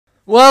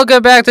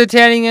Welcome back to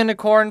Tanning in the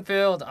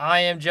Cornfield. I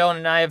am Joan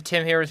and I have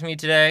Tim here with me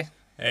today.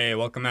 Hey,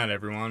 welcome out,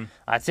 everyone.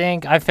 I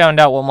think I found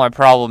out what my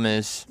problem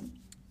is.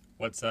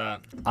 What's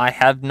that? I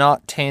have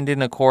not tanned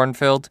in a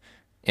cornfield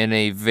in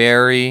a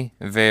very,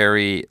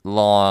 very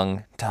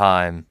long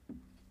time.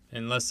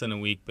 In less than a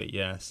week, but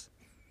yes.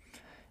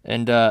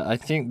 And I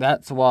think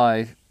that's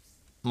why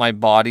my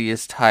body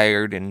is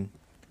tired and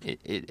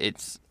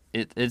it's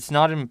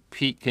not in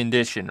peak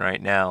condition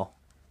right now.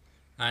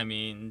 I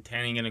mean,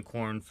 tanning in a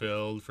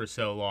cornfield for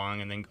so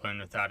long and then going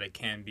without it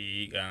can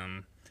be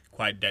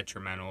quite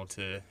detrimental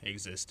to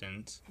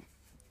existence.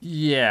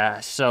 Yeah,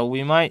 so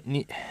we might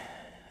need...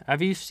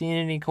 Have you seen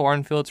any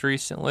cornfields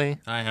recently?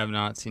 I have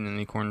not seen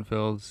any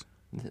cornfields.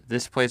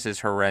 This place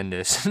is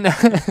horrendous.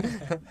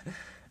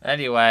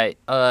 Anyway,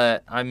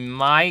 I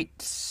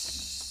might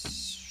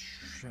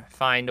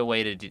find a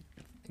way to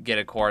get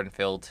a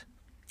cornfield.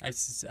 I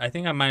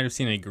think I might have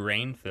seen a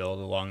grain field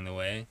along the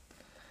way.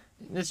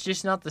 It's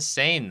just not the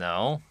same,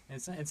 though.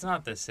 It's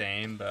not the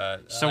same,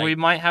 but... So we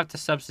might have to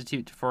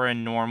substitute for a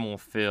normal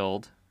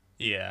field.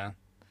 Yeah.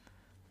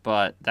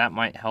 But that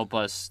might help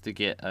us to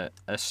get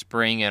a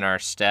spring in our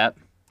step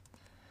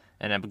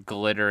and a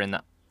glitter in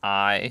the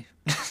eye.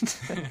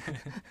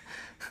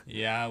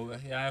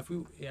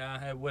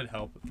 It would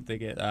help to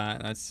get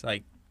that. That's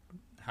like,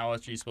 how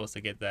else are you supposed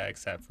to get that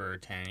except for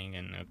tanning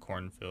in a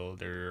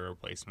cornfield or a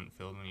replacement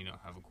field when you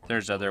don't have a cornfield?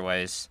 There's other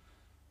ways.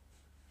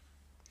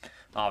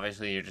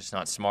 Obviously, you're just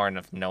not smart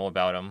enough to know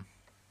about them.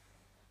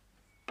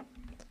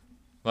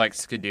 Like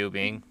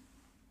skidoobing.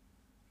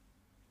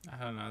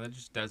 I don't know. That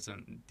just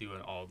doesn't do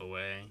it all the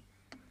way.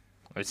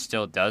 It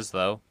still does,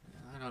 though.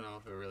 I don't know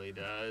if it really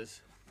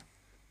does.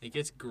 It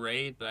gets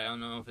great, but I don't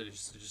know if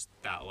it's just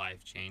that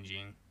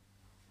life-changing.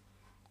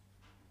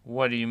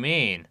 What do you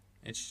mean?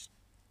 It's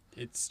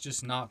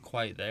just not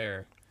quite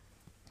there.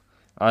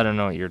 I don't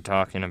know what you're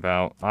talking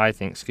about. I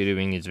think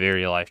skidoobing is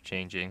very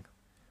life-changing.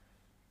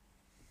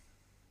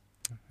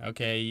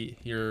 Okay,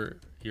 you're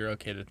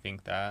okay to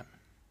think that.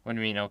 What do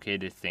you mean okay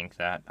to think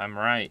that? I'm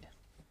right.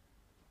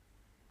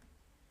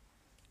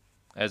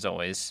 As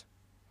always.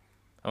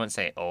 I wouldn't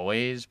say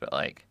always, but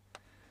like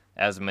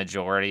as a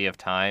majority of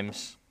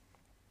times.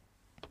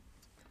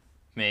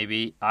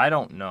 Maybe. I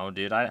don't know,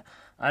 dude. I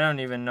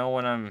don't even know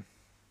what I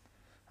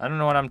don't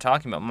know what I'm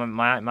talking about.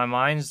 My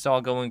mind's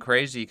all going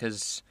crazy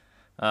because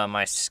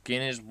my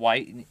skin is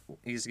white.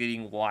 Is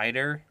getting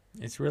whiter.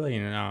 It's really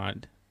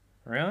not.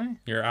 Really?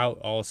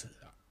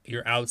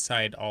 You're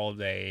outside all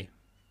day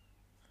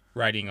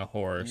riding a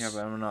horse. Yeah,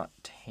 but I'm not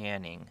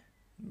tanning.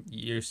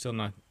 You're still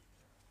not.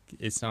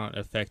 It's not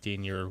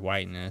affecting your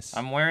whiteness.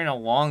 I'm wearing a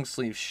long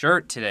sleeve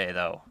shirt today,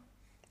 though.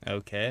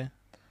 Okay.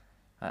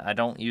 I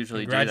don't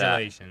usually do that.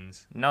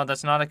 Congratulations. No,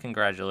 that's not a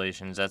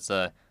congratulations. That's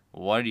a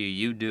what are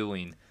you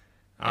doing?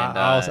 And,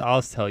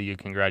 I'll tell you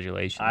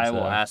congratulations. I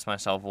will ask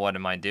myself, what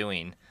am I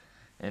doing?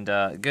 And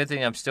good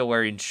thing I'm still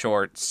wearing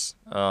shorts,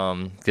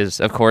 because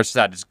of course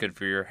that is good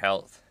for your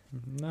health.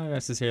 Not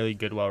necessarily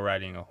good while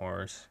riding a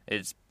horse.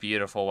 It's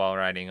beautiful while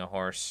riding a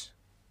horse.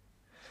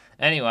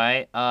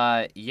 Anyway,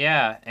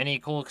 yeah, any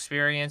cool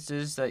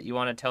experiences that you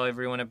want to tell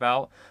everyone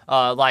about?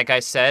 Like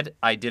I said,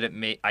 I did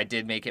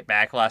make it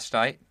back last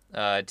night.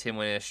 Tim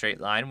went in a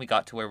straight line. We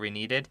got to where we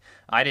needed.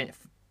 I didn't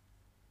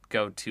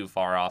go too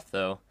far off,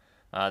 though.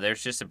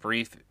 There's just a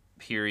brief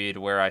period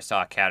where I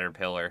saw a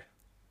caterpillar.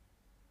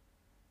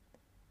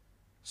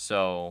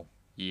 So,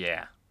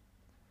 yeah.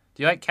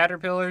 Do you like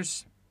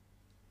caterpillars?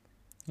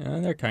 Yeah,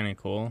 they're kind of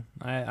cool.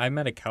 I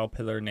met a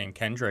caterpillar named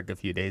Kendrick a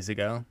few days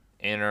ago.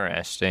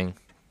 Interesting.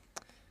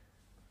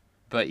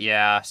 But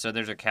yeah, so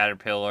there's a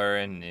caterpillar,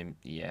 and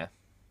yeah,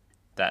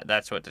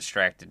 that's what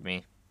distracted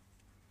me.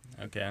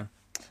 Okay.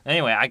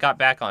 Anyway, I got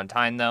back on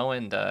time, though,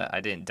 and I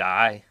didn't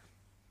die.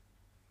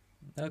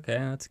 Okay,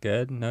 that's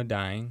good. No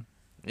dying.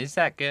 Is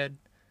that good?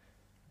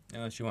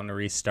 Unless you want to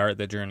restart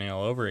the journey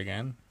all over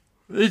again.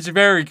 It's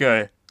very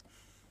good.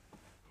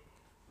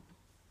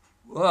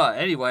 Well,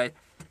 anyway,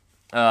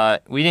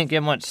 we didn't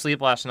get much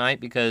sleep last night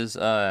because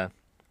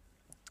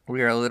we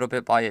were a little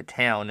bit by a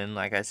town, and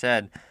like I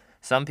said,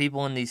 some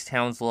people in these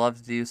towns love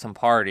to do some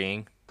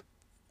partying.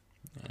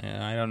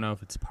 Yeah, I don't know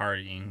if it's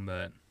partying,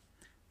 but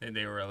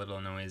they were a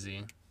little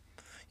noisy.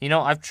 You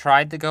know, I've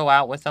tried to go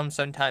out with them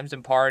sometimes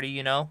and party,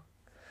 you know,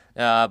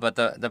 but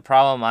the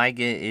problem I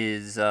get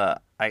is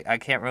I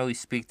can't really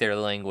speak their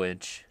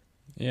language.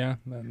 Yeah,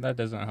 that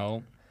doesn't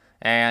help.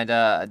 And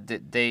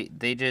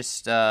they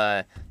just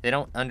they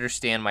don't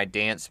understand my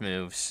dance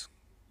moves.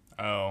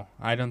 Oh,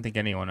 I don't think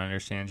anyone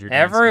understands your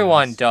dance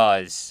Everyone moves.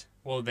 does.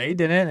 Well, they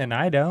didn't, and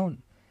I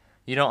don't.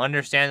 You don't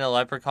understand the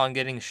leprechaun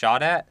getting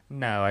shot at?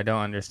 No, I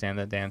don't understand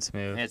the dance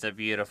move. It's a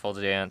beautiful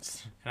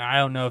dance. And I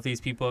don't know if these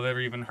people have ever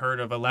even heard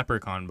of a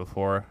leprechaun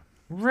before.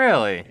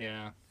 Really?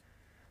 Yeah.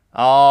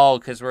 Oh,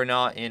 because we're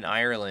not in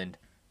Ireland.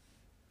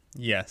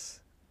 Yes.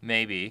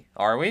 Maybe.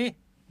 Are we?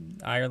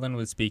 Ireland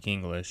would speak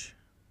English.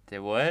 They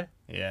would?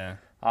 Yeah.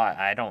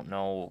 I don't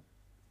know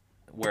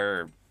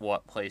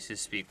what places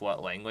speak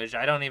what language.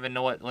 I don't even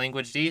know what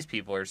language these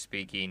people are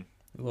speaking.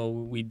 Well,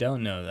 we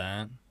don't know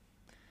that.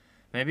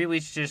 Maybe we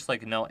should just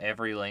like know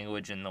every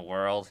language in the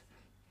world.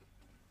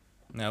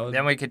 No,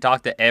 Then we could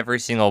talk to every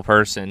single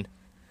person.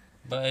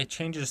 but it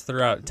changes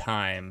throughout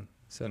time,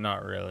 so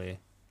not really.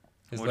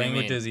 Because What do you mean?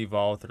 languages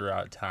evolve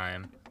throughout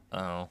time.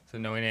 Oh. So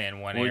knowing it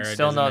in one We'd era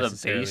still doesn't know the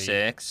necessarily-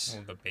 basics.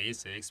 Well, the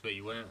basics, but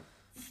you wouldn't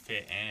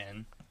fit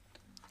in.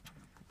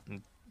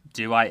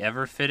 Do I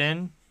ever fit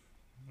in?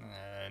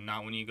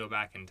 Not when you go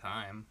back in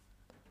time.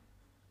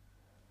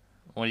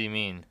 What do you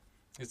mean?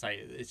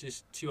 It's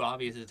just too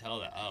obvious to tell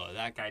that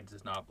that guy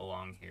does not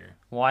belong here.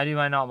 Why do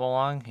I not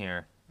belong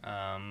here?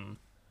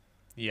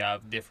 You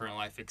have different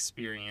life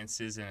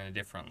experiences in a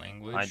different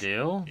language. I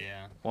do?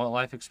 Yeah. What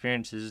life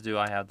experiences do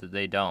I have that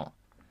they don't?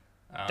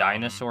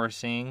 Dinosaur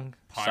seeing?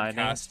 Sightings?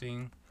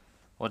 Podcasting.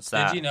 What's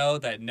that? Did you know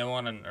that no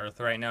one on Earth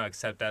right now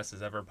except us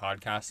has ever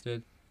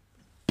podcasted?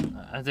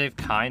 They've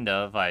kind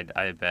of, I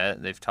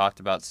bet. They've talked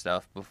about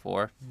stuff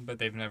before. But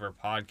they've never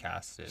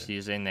podcasted. It's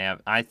using they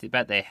have.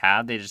 Bet they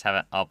have. They just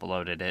haven't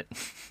uploaded it.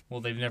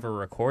 Well, they've never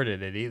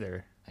recorded it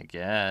either. I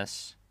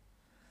guess.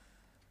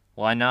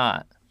 Why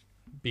not?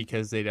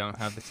 Because they don't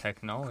have the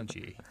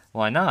technology.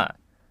 Why not?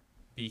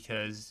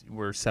 Because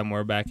we're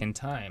somewhere back in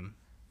time.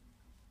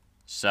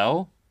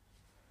 So?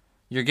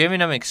 You're giving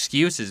them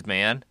excuses,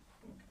 man.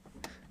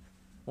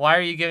 Why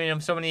are you giving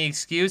them so many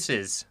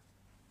excuses?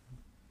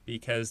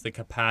 Because the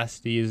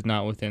capacity is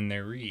not within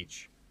their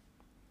reach.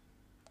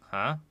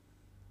 Huh?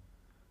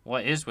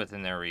 What is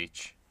within their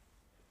reach?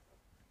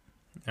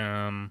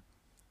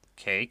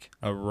 Cake?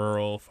 A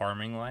rural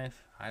farming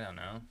life? I don't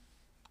know.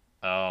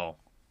 Oh.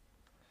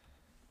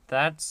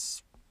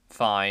 That's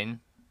fine,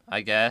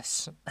 I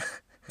guess.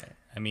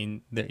 I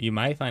mean, you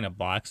might find a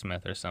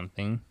blacksmith or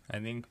something. I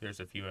think there's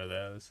a few of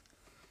those.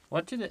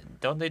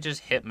 Don't they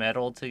just hit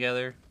metal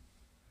together?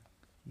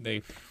 They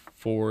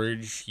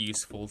forge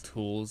useful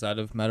tools out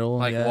of metal.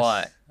 Like yes.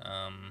 what?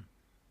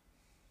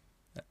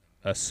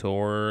 A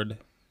sword,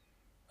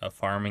 a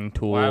farming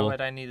tool. Why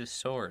would I need a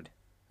sword?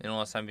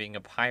 Unless I'm being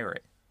a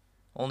pirate.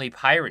 Only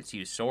pirates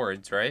use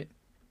swords, right?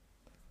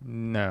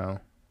 No.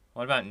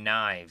 What about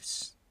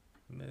knives?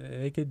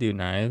 They could do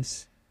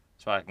knives.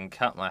 So I can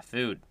cut my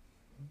food.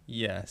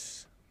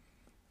 Yes.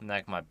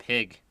 Like my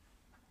pig.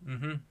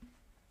 Mm-hmm.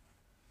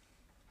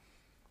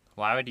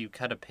 Why would you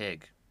cut a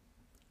pig?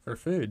 For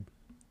food.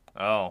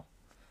 Oh.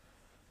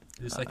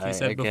 Just like you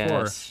said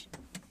before. Guess.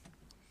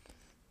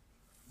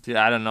 Dude,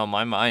 I don't know.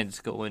 My mind's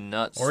going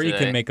nuts Or you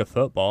today. can make a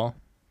football.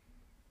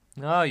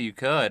 Oh, you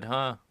could,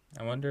 huh?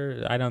 I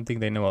wonder. I don't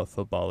think they know what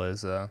football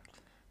is, though.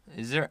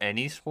 Is there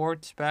any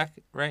sports back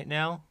right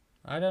now?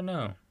 I don't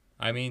know.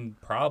 I mean,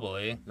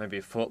 probably. Maybe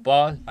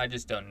football? I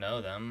just don't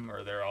know them,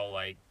 or they're all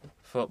like,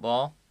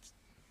 Football?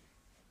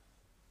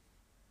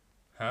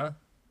 huh?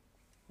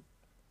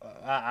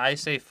 I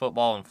say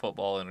football and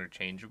football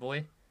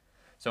interchangeably.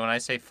 So when I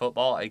say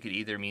football, I could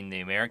either mean the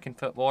American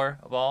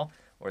football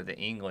or the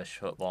English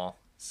football.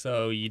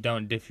 So you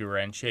don't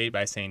differentiate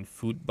by saying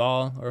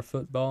football or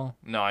football?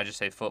 No, I just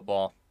say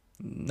football.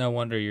 No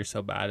wonder you're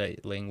so bad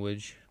at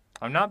language.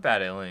 I'm not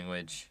bad at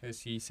language.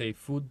 Because you say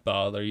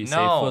football or you say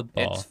No,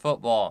 football. it's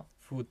football.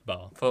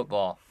 Football.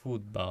 Football.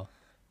 Football.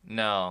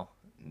 No,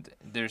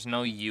 there's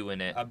no U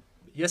in it.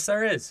 Yes,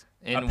 there is.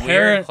 In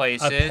weird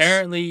places.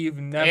 Apparently, you've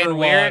never In watched.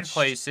 weird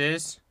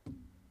places.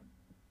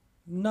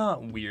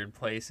 Not weird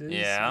places.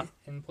 Yeah.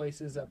 In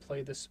places that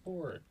play the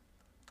sport.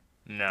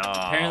 No.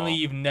 Apparently,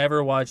 you've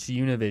never watched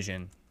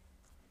Univision.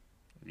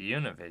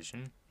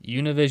 Univision.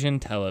 Univision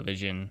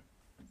television.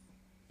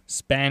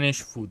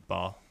 Spanish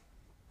football.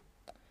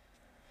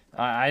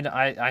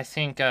 I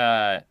think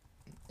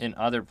in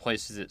other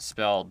places it's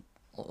spelled.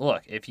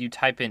 Look, if you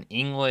type in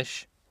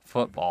English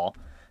football,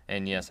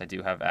 and yes, I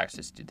do have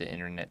access to the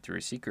internet through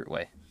a secret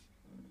way,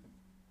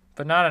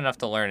 but not enough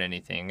to learn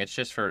anything. It's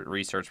just for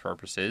research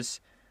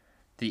purposes.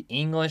 The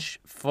English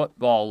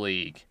Football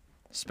League,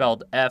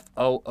 spelled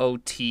Football.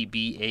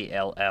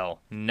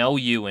 No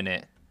U in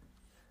it.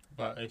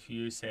 But if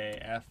you say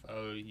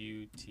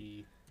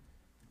F-O-U-T...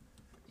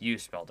 You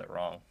spelled it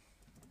wrong.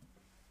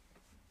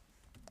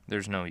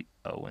 There's no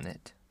O in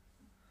it.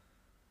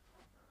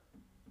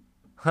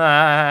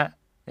 Ha!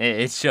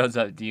 It shows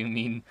up. Do you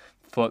mean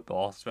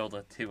football spelled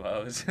with two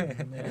O's?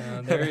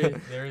 No,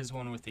 there is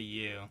one with a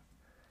U.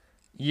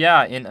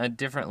 Yeah, in a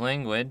different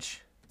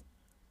language.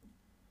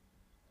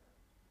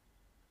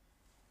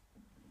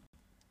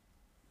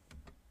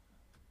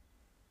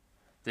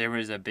 There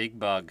was a big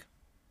bug.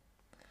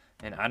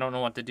 And I don't know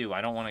what to do. I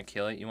don't want to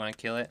kill it. You want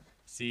to kill it?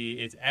 See,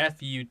 it's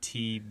F-U-T-B-O-L.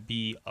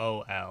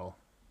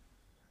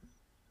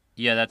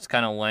 Yeah, that's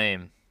kind of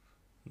lame.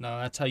 No,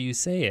 that's how you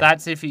say it.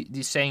 That's if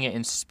you're saying it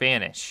in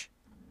Spanish.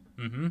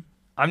 Mm-hmm.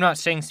 I'm not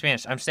saying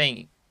Spanish. I'm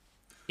saying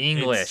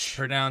English. It's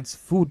pronounced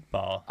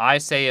football. I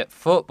say it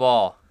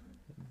football.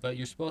 But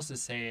you're supposed to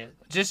say it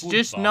Just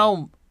football.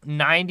 know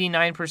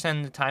 99%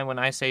 of the time when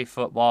I say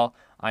football,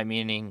 I'm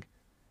meaning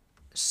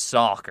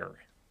soccer.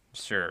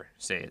 Sure,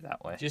 say it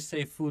that way. Just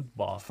say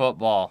football.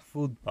 Football.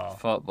 Football.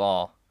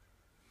 Football.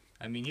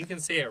 I mean, you can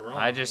say it wrong.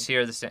 I just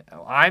hear the same.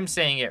 I'm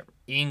saying it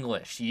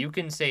English. You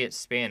can say it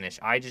Spanish.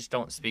 I just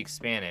don't speak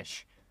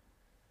Spanish.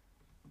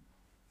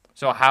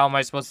 So how am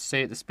I supposed to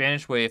say it the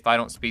Spanish way if I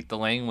don't speak the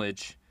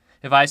language?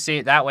 If I say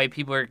it that way,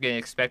 people are going to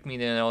expect me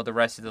to know the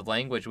rest of the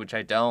language, which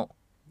I don't.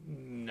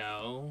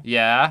 No.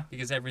 Yeah?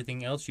 Because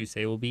everything else you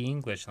say will be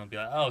English. They'll be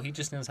like, oh, he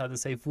just knows how to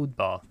say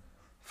football.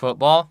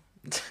 Football?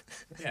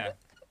 Yeah.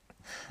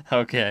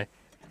 Okay.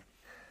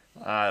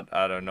 I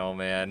don't know,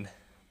 man.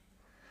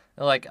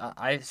 Like,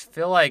 I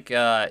feel like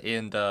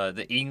in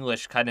the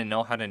English kind of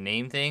know how to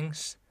name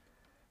things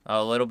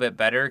a little bit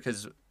better,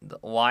 because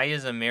why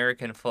is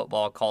American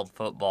football called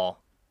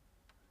football?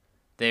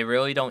 They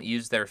really don't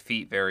use their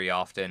feet very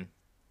often.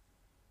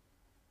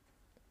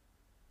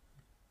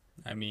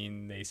 I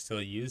mean, they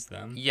still use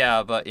them.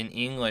 Yeah, but in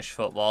English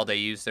football, they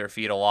use their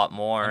feet a lot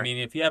more. I mean,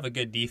 if you have a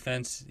good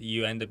defense,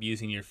 you end up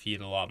using your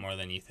feet a lot more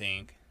than you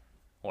think.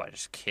 What,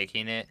 just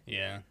kicking it?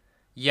 Yeah.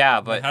 Yeah,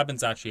 That but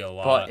happens actually a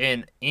lot. but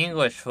in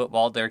English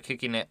football, they're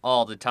kicking it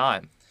all the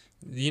time.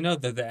 You know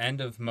that at the end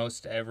of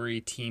most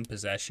every team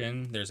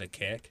possession, there's a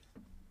kick?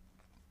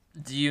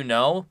 Do you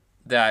know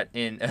that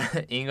in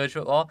English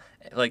football,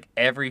 like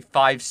every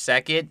 5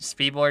 seconds,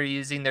 people are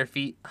using their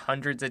feet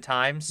hundreds of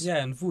times?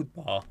 Yeah, in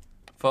football.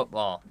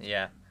 Football,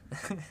 yeah.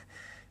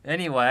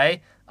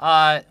 Anyway,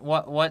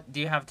 what do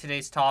you have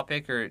today's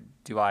topic, or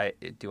do I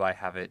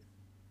have it?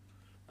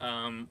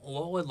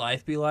 What would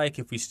life be like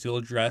if we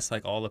still dress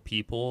like all the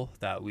people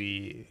that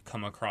we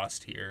come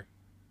across here?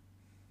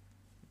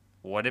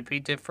 Would it be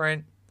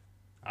different?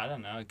 I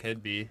don't know. It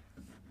could be.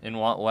 In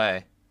what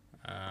way?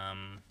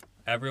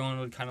 Everyone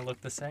would kind of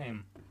look the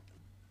same.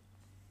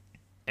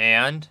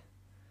 And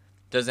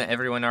doesn't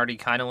everyone already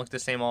kind of look the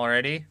same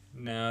already?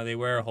 No, they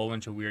wear a whole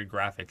bunch of weird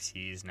graphic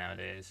tees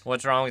nowadays.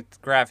 What's wrong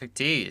with graphic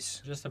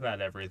tees? Just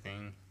about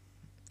everything.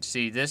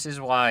 See, this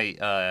is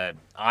why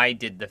I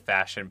did the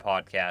fashion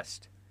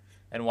podcast,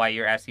 and why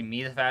you're asking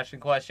me the fashion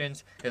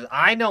questions, because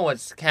I know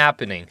what's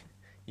happening.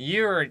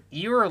 You're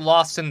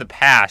lost in the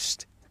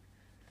past.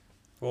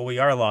 Well, we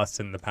are lost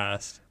in the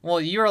past. Well,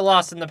 you're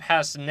lost in the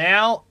past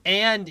now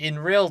and in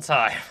real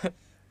time.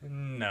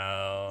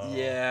 No.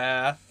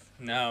 Yeah.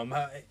 No.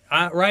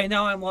 Right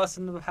now I'm lost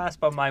in the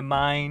past, but my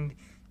mind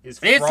is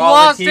It's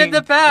lost in frolicking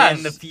the past.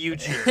 in the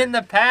future. In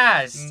the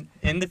past.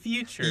 In the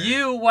future.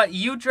 What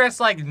you dress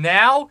like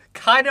now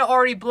kind of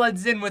already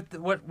blends in with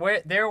what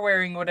they're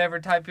wearing, whatever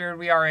time period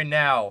we are in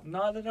now.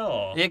 Not at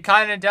all. It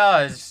kind of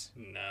does.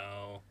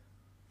 No.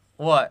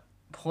 What?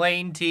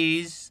 Plain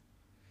tees,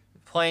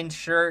 plain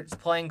shirts,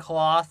 plain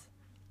cloth.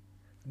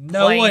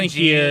 No Plain one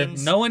here.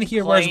 jeans, No one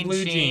here wears plain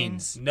blue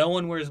jeans. jeans. No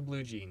one wears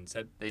blue jeans.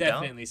 That They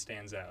definitely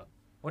stands out.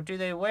 What do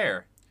they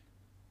wear?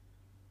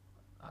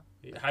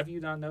 Have you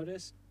not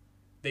noticed?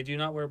 They do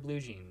not wear blue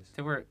jeans.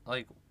 They wear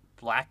like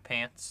black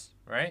pants,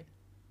 right?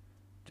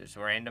 Just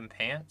random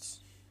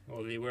pants.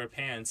 Well, they wear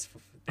pants,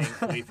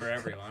 thankfully for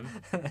everyone.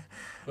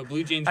 But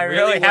blue jeans. I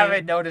really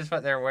haven't noticed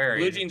what they're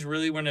wearing. Blue jeans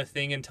really weren't a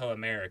thing until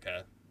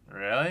America.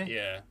 Really?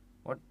 Yeah.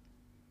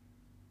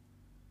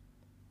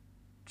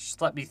 Just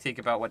let me think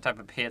about what type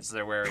of pants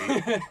they're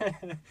wearing.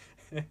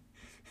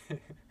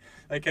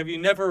 Like, have you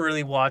never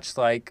really watched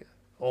like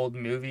old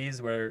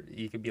movies where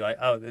you could be like,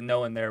 oh, no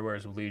one there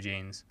wears blue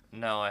jeans?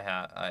 No,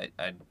 I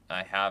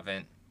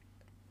haven't.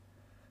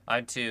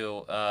 I'm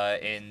too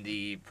in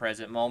the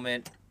present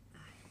moment.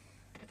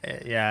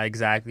 Yeah,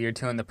 exactly. You're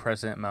too in the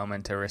present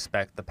moment to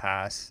respect the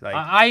past. Like,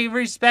 I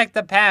respect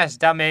the past,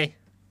 dummy.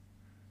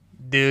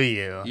 do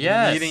you?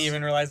 Yes. You didn't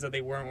even realize that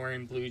they weren't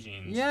wearing blue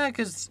jeans. Yeah,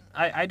 because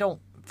I don't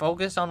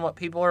focus on what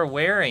people are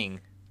wearing.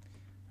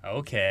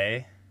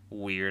 Okay.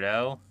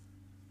 Weirdo.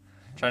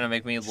 Trying to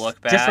make me look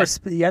bad.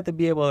 You have to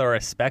be able to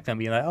respect them.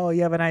 Be like, oh,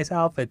 you have a nice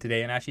outfit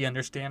today, and actually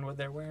understand what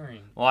they're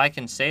wearing. Well, I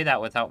can say that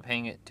without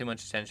paying too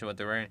much attention to what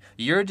they're wearing.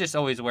 You're just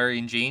always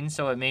wearing jeans,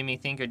 so it made me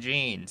think of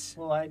jeans.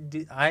 Well, I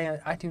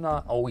do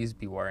not always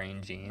be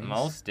wearing jeans.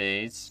 Most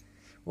days.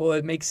 Well,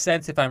 it makes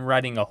sense if I'm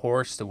riding a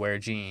horse to wear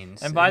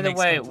jeans. And It by the makes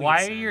way, complete why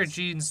are sense. your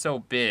jeans so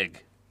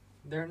big?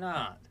 They're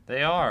not.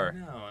 They are.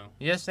 No.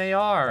 Yes, they They're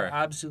are.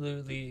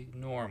 absolutely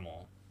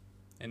normal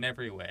in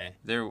every way.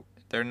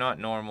 They're not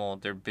normal.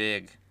 They're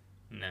big.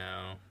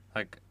 No.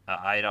 Like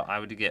I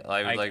would get. I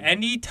would Like, like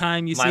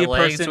anytime you my see a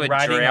legs person would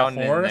riding a drown in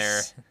there.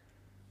 horse,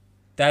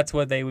 that's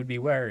what they would be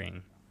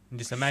wearing.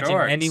 Just imagine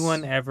Shorts.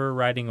 anyone ever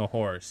riding a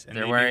horse. And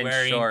They're they'd be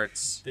wearing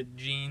shorts. the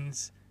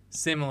jeans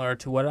similar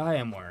to what I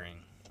am wearing.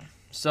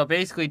 So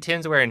basically,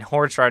 Tim's wearing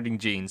horse riding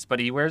jeans, but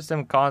he wears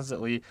them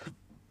constantly.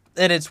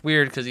 And it's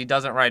weird because he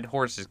doesn't ride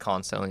horses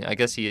constantly. I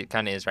guess he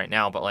kind of is right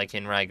now, but like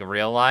in like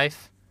real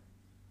life,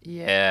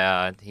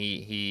 yeah,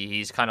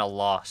 he's kind of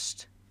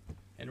lost.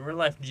 In real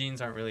life, jeans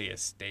aren't really a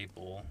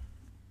staple.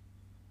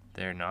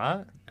 They're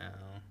not? No.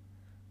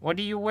 What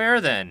do you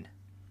wear then?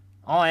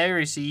 All I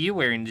ever see you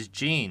wearing is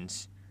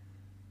jeans.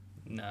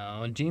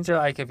 No, jeans are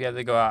like if you have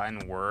to go out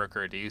and work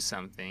or do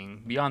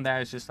something. Beyond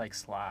that, it's just like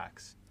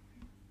slacks.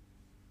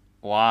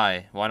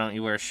 Why? Why don't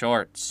you wear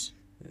shorts?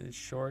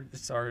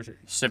 Shorts are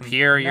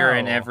Superior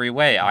in No. every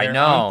way. I They're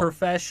know.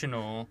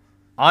 Unprofessional.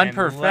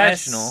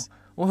 Unprofessional? less-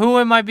 Well, who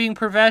am I being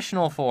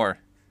professional for?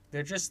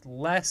 They're just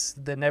less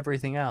than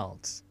everything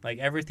else. Like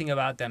everything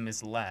about them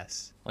is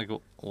less. Like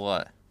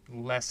what?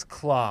 Less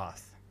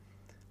cloth.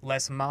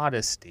 Less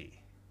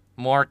modesty.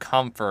 More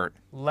comfort.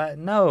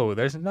 No,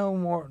 there's no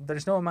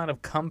amount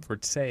of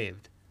comfort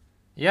saved.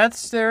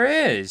 Yes, there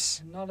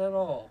is. Not at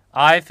all.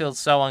 I feel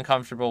so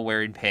uncomfortable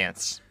wearing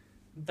pants.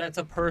 That's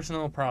a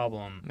personal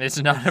problem. It's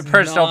not It's a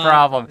personal not-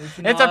 problem. it's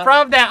It's a not-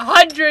 problem that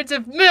hundreds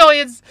of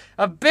millions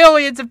of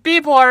billions of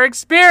people are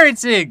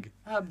experiencing.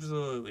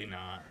 Absolutely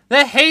not.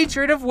 The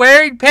hatred of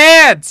wearing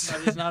pants.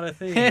 That is not a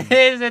thing. It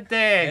is a It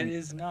thing.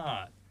 is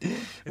not. It's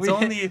We-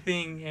 only a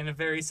thing in a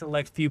very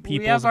select few We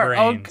people's have our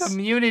own brains.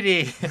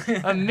 community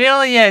of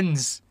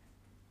millions.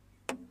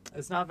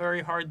 It's not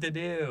very hard to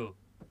do.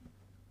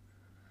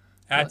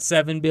 At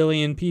 7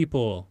 billion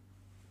people.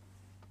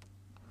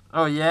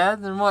 Oh yeah?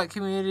 Then what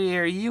community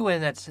are you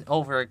in that's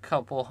over a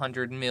couple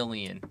 100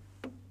 million?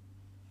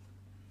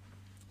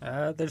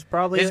 There's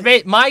probably...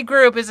 My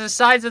group is the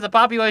size of the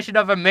population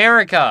of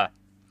America.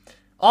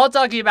 All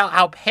talking about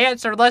how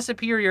pants are less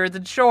superior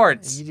than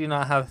shorts. You do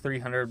not have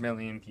 300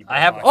 million people. I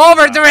have talking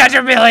over about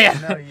 300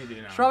 million. No, you do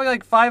not. It's probably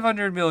like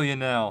 500 million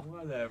now.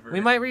 Whatever. We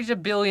might reach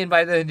 1 billion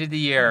by the end of the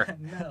year.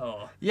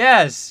 No,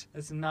 Yes.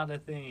 that's not a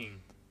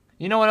thing.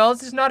 You know what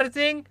else is not a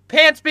thing?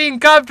 Pants being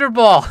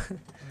comfortable.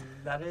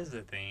 That is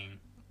a thing.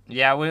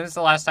 Yeah, when was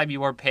the last time you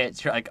wore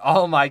pants? You're like,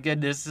 oh my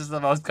goodness, this is the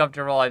most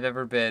comfortable I've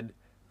ever been.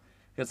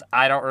 Because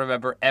I don't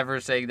remember ever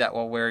saying that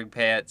while wearing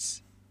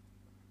pants.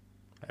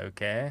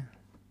 Okay.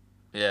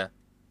 Yeah.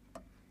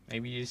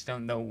 Maybe you just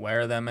don't know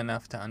wear them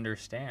enough to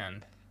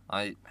understand.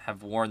 I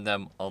have worn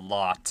them a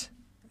lot.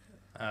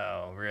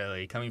 Oh,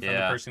 really? Coming from the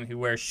Yeah. person who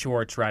wears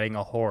shorts riding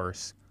a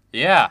horse.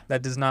 Yeah.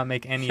 That does not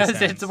make any Because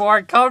sense. it's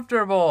more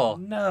comfortable.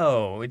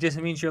 No, it just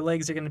means your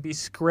legs are going to be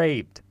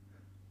scraped.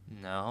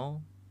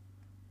 No.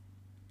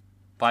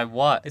 By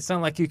what? It's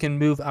not like you can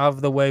move out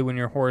of the way when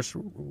your horse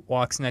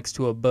walks next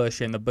to a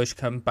bush and the bush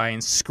comes by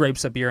and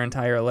scrapes up your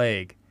entire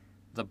leg.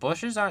 The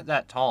bushes aren't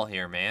that tall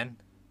here, man.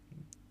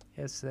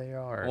 Yes, they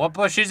are. What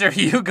bushes are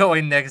you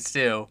going next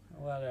to?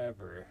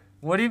 Whatever.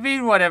 What do you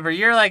mean, whatever?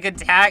 You're like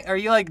Are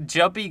you like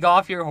jumping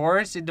off your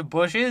horse into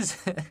bushes?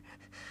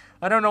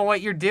 I don't know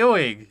what you're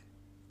doing.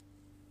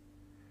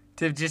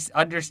 To just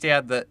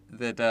understand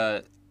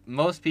that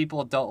most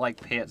people don't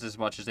like pants as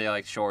much as they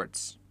like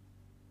shorts.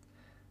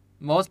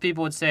 Most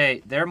people would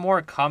say they're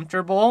more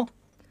comfortable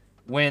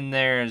when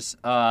there's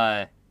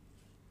I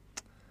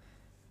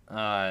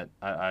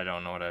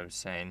don't know what I was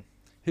saying.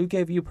 Who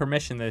gave you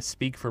permission to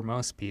speak for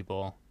most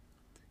people?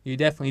 You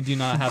definitely do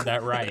not have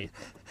that right.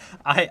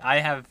 I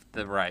have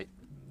the right.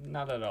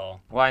 Not at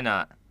all. Why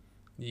not?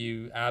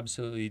 You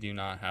absolutely do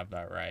not have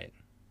that right.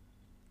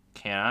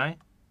 Can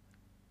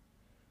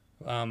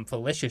I?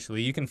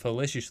 Felicitously, you can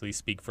felicitously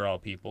speak for all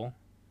people.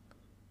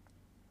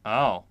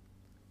 Oh.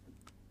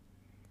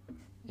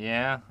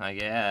 Yeah, I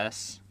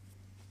guess.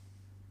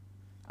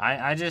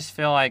 I just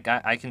feel like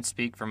I can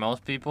speak for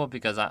most people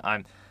because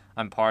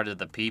I'm part of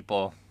the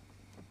people.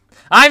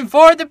 I'm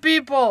for the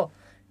people!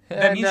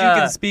 That means you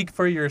can speak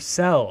for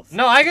yourself.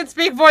 No, I can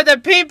speak for the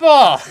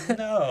people!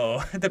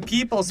 No, the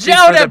people speak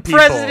for the Jonah, people.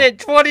 President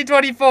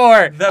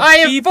 2024! The I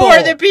am people.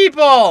 for the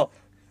people!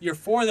 You're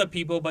for the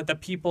people, but the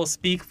people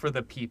speak for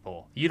the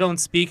people. You don't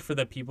speak for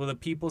the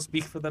people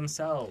speak for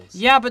themselves.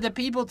 Yeah, but the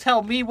people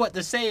tell me what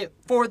to say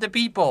for the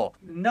people.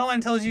 No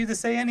one tells you to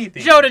say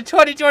anything. Jonah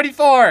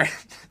 2024!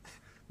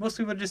 Most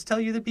people just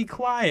tell you to be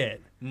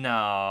quiet.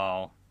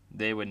 No,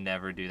 they would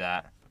never do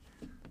that.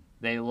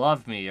 They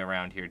love me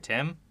around here,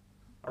 Tim.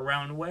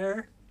 Around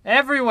where?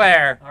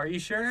 Everywhere! Are you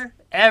sure?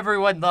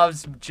 Everyone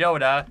loves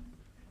Jonah.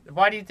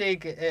 Why do you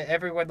think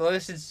everyone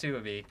listens to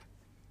me?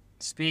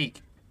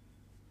 Speak.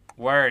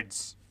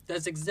 Words.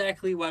 That's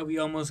exactly why we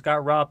almost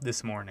got robbed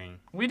this morning.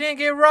 We didn't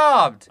get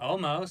robbed.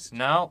 Almost.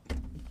 No.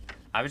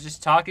 I was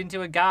just talking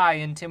to a guy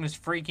and Tim was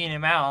freaking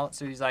him out.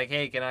 So he's like,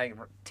 hey, can I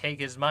take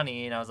his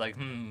money? And I was like,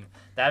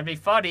 that'd be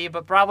funny,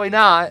 but probably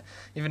not.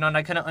 Even though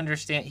I couldn't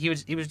understand. He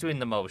was doing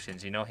the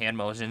motions, hand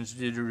motions.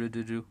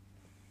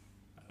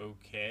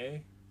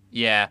 Okay.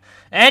 Yeah.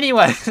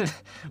 Anyway,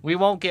 we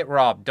won't get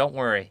robbed. Don't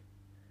worry.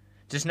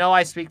 Just know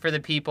I speak for the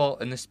people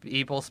and the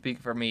people speak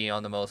for me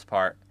on the most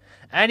part.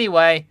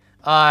 Anyway,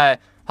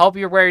 hope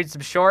you're wearing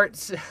some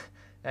shorts.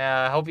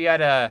 Hope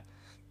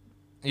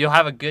you'll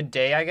have a good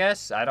day, I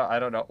guess. I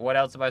don't know. What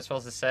else am I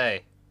supposed to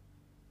say?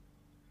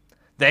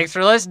 Thanks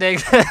for listening.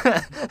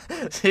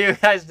 See you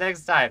guys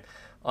next time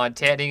on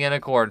Tanning in a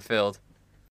Cornfield.